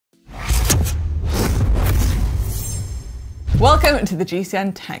Welcome to the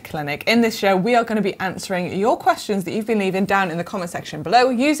GCN Tech Clinic. In this show, we are going to be answering your questions that you've been leaving down in the comment section below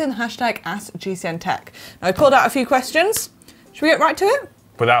using the hashtag #AskGCNTech. Now, I pulled out a few questions. Should we get right to it?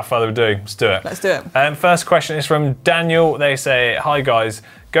 Without further ado, let's do it. Let's do it. First question is from Daniel. They say, hi guys,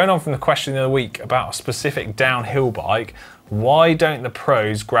 going on from the question of the week about a specific downhill bike, why don't the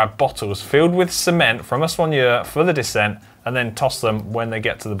pros grab bottles filled with cement from a soigneur for the descent and then toss them when they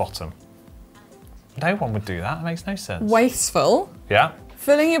get to the bottom? No one would do that. It makes no sense. Wasteful. Yeah.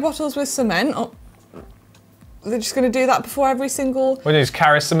 Filling your bottles with cement. Oh, they're just going to do that before every single... What do you just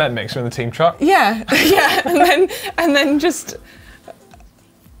carry a cement mixer in the team truck? Yeah, yeah, and then just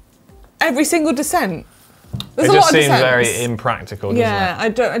every single descent. There's a lot of descents. It just seems very impractical, doesn't it? Yeah,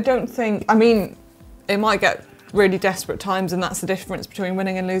 I don't think... I mean, it might get really desperate times, and that's the difference between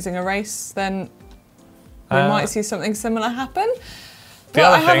winning and losing a race. Then we might see something similar happen. But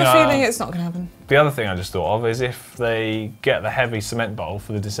I have a feeling it's not going to happen. The other thing I just thought of is if they get the heavy cement bottle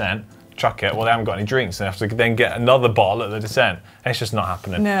for the descent, chuck it, well, they haven't got any drinks, and they have to then get another bottle at the descent. It's just not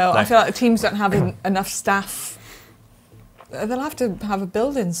happening. No, I feel like the teams don't have enough staff. They'll have to have a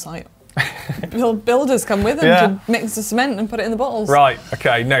building site. Builders come with them to mix the cement and put it in the bottles. Right,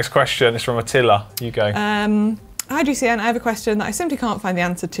 okay, next question is from Attila. You go. Hi GCN, I have a question that I simply can't find the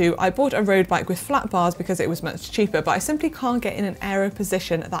answer to. I bought a road bike with flat bars because it was much cheaper, but I simply can't get in an aero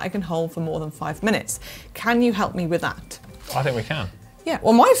position that I can hold for more than 5 minutes. Can you help me with that? I think we can. Yeah,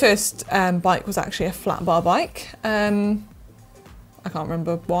 well, my first bike was actually a flat bar bike. I can't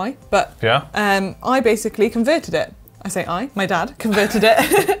remember why, but I basically converted it. I say my dad converted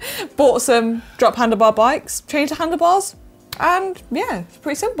it. Bought some drop handlebar bikes, changed the handlebars, and yeah, it's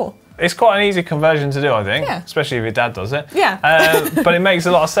pretty simple. It's quite an easy conversion to do, I think, especially if your dad does it. Yeah. But it makes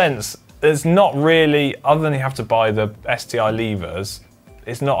a lot of sense. There's not really, other than you have to buy the STI levers,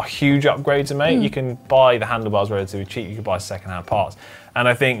 it's not a huge upgrade to make. You can buy the handlebars relatively cheap, you can buy second-hand parts. And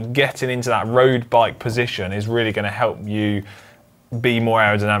I think getting into that road bike position is really going to help you be more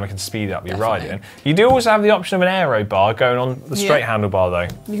aerodynamic and speed up your riding. You do also have the option of an aero bar going on the straight handlebar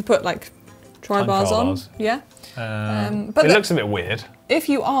though. You can put like tri-bars on, but it looks a bit weird. If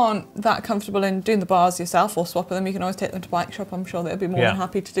you aren't that comfortable in doing the bars yourself or swapping them, you can always take them to bike shop. I'm sure they'll be more than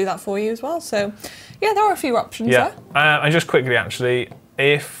happy to do that for you as well. So yeah, there are a few options there. And just quickly actually,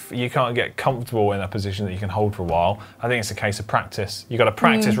 if you can't get comfortable in a position that you can hold for a while, I think it's a case of practice. You've got to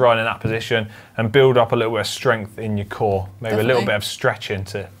practice riding in that position and build up a little bit of strength in your core. Maybe a little bit of stretching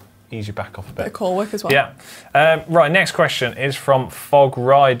to ease your back off a bit. Bit of core work as well. Yeah. Right, next question is from Fog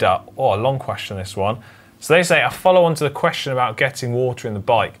Rider. Oh, a long question, this one. So they say, a follow-on to the question about getting water in the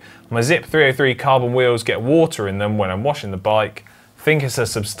bike. My Zip 303 carbon wheels get water in them when I'm washing the bike. Think it's a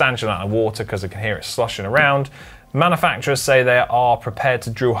substantial amount of water because I can hear it sloshing around. Manufacturers say they are prepared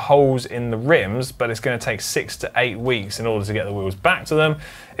to drill holes in the rims, but it's going to take 6 to 8 weeks in order to get the wheels back to them.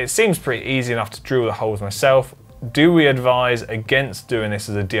 It seems pretty easy enough to drill the holes myself. Do we advise against doing this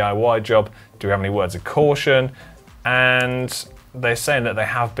as a DIY job? Do we have any words of caution? And they're saying that they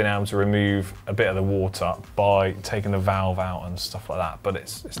have been able to remove a bit of the water by taking the valve out and stuff like that, but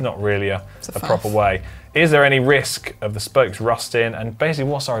it's not really a proper way. Is there any risk of the spokes rusting? And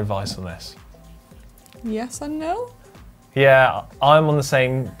basically, what's our advice on this? Yes and no? Yeah, I'm on the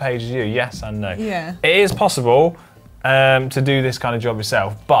same page as you, yes and no. Yeah. It is possible to do this kind of job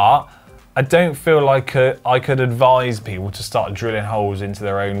yourself, but I don't feel like I could advise people to start drilling holes into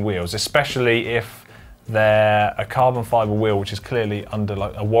their own wheels, especially if they're a carbon fibre wheel, which is clearly under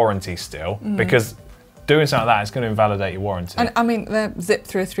like a warranty still, because doing something like that is going to invalidate your warranty. And I mean, they're Zip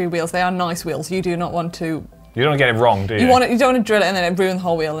 303 wheels, they are nice wheels. You do not want to... You don't want to get it wrong, do you? You don't want to drill it and then it ruin the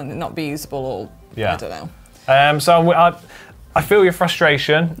whole wheel and it not be usable, or I don't know. So I feel your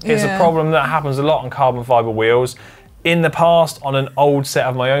frustration. It's a problem that happens a lot on carbon fibre wheels. In the past, on an old set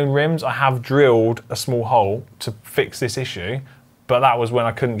of my own rims, I have drilled a small hole to fix this issue, but that was when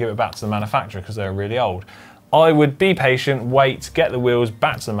I couldn't give it back to the manufacturer because they were really old. I would be patient, wait, get the wheels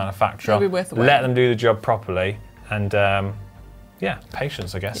back to the manufacturer, let them do the job properly, and yeah,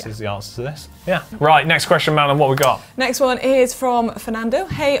 patience, I guess, is the answer to this. Yeah. Right, next question, Manon, what we got? Next one is from Fernando.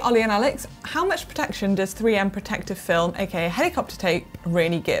 Hey, Ollie and Alex, how much protection does 3M protective film, aka helicopter tape,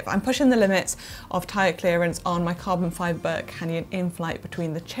 really give? I'm pushing the limits of tyre clearance on my carbon fibre Canyon in-flight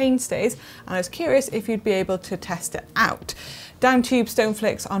between the chainstays, and I was curious if you'd be able to test it out. Down tube stone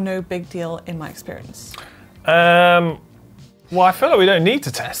flicks are no big deal in my experience. Well, I feel like we don't need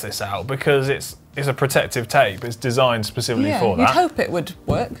to test this out because it's a protective tape. It's designed specifically for that. You'd hope it would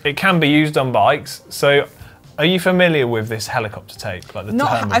work. It can be used on bikes. So, are you familiar with this helicopter tape? Like the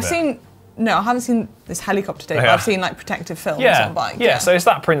term of it? No, I haven't seen this helicopter tape. But I've seen like protective films on bikes. Yeah, so it's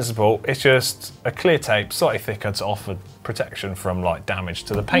that principle. It's just a clear tape, slightly thicker to offer protection from like damage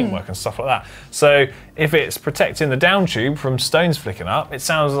to the paintwork and stuff like that. So if it's protecting the down tube from stones flicking up, it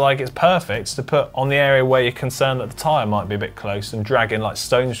sounds like it's perfect to put on the area where you're concerned that the tyre might be a bit close and dragging like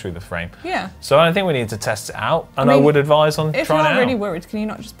stones through the frame. Yeah. So I don't think we need to test it out, and I would advise on trying it out. If you're not really worried, can you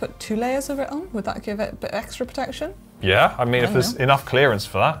not just put 2 layers of it on? Would that give it a bit of extra protection? Yeah, I mean, if there's enough clearance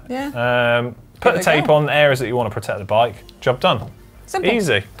for that. Yeah. Put the tape on areas that you want to protect the bike. Job done. Simple.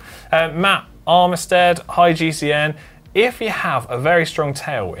 Easy. Matt Armistead, hi GCN. If you have a very strong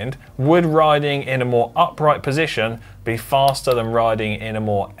tailwind, would riding in a more upright position be faster than riding in a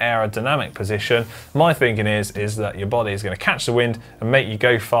more aerodynamic position? My thinking is that your body is going to catch the wind and make you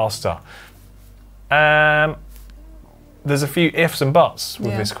go faster. There's a few ifs and buts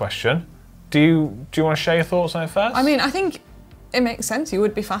with this question. Do you want to share your thoughts on it first? I mean, I think it makes sense. You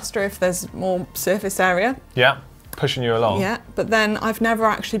would be faster if there's more surface area. Yeah, pushing you along. Yeah, but then I've never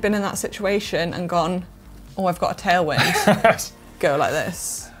actually been in that situation and gone, oh, I've got a tailwind. Go like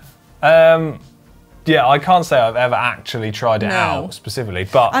this. Yeah, I can't say I've ever actually tried it out specifically,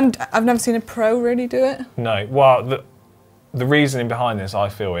 but... And I've never seen a pro really do it. No, well, the reasoning behind this, I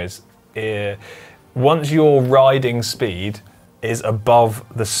feel, is once your riding speed is above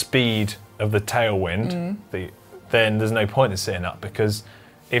the speed of the tailwind, then there's no point in sitting up, because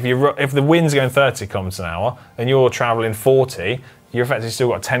if the wind's going 30 kilometers an hour and you're traveling 40, you're effectively still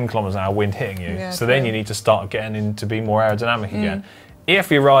got 10 kilometers an hour wind hitting you. Yeah, so then you need to start getting in to be more aerodynamic again.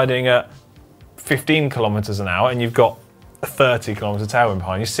 If you're riding at 15 kilometers an hour and you've got a 30 kilometer tailwind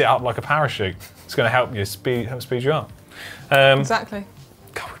behind you, sit up like a parachute. It's going to help you speed you up. Exactly.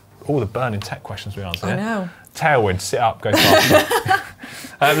 God, all the burning tech questions we answered. I know. Tailwind, sit up, go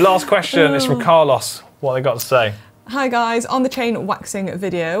faster. Last question is from Carlos. What they got to say? Hi guys, on the chain waxing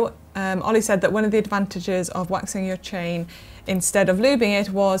video, Ollie said that one of the advantages of waxing your chain instead of lubing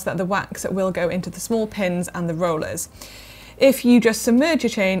it was that the wax will go into the small pins and the rollers. If you just submerge your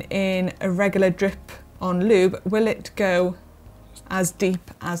chain in a regular drip on lube, will it go as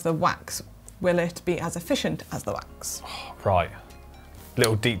deep as the wax? Will it be as efficient as the wax? Right,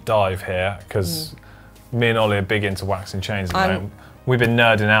 little deep dive here, because me and Ollie are big into waxing chains at the moment. We've been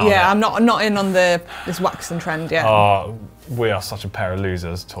nerding out on it. I'm not in on this waxing trend yet. Oh, we are such a pair of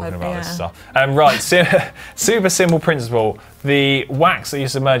losers talking about this stuff. Right, super simple principle. The wax that you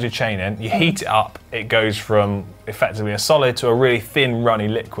submerge your chain in, you heat it up, it goes from effectively a solid to a really thin, runny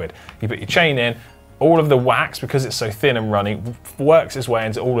liquid. You put your chain in, all of the wax, because it's so thin and runny, works its way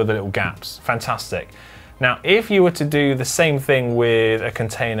into all of the little gaps. Fantastic. Now, if you were to do the same thing with a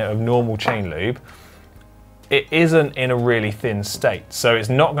container of normal chain lube, it isn't in a really thin state, so it's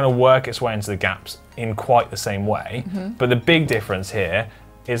not going to work its way into the gaps in quite the same way. But the big difference here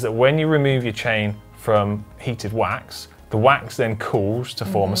is that when you remove your chain from heated wax, the wax then cools to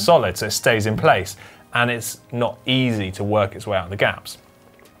form a solid, so it stays in place, and it's not easy to work its way out of the gaps.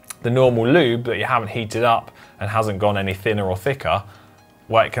 The normal lube that you haven't heated up and hasn't gone any thinner or thicker,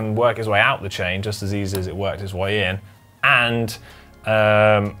 well, it can work its way out the chain just as easy as it worked its way in, and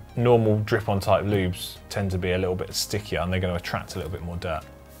normal drip-on type lubes tend to be a little bit stickier and they're going to attract a little bit more dirt.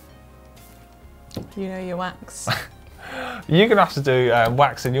 You know your wax. You're going to have to do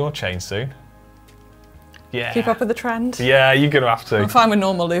wax in your chain soon. Yeah. Keep up with the trend. Yeah, you're going to have to. I'm fine with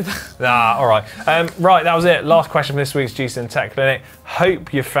normal lube. All right. Right, that was it. Last question for this week's GCN Tech Clinic.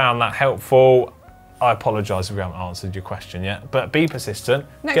 Hope you found that helpful. I apologise if we haven't answered your question yet, but be persistent.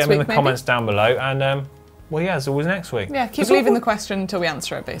 Get them in the comments down below, and well, yeah, there's always next week. Yeah, keep leaving the question until we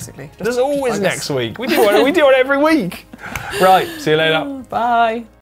answer it, basically. There's always next week. We do it every week. Right, see you later. Bye.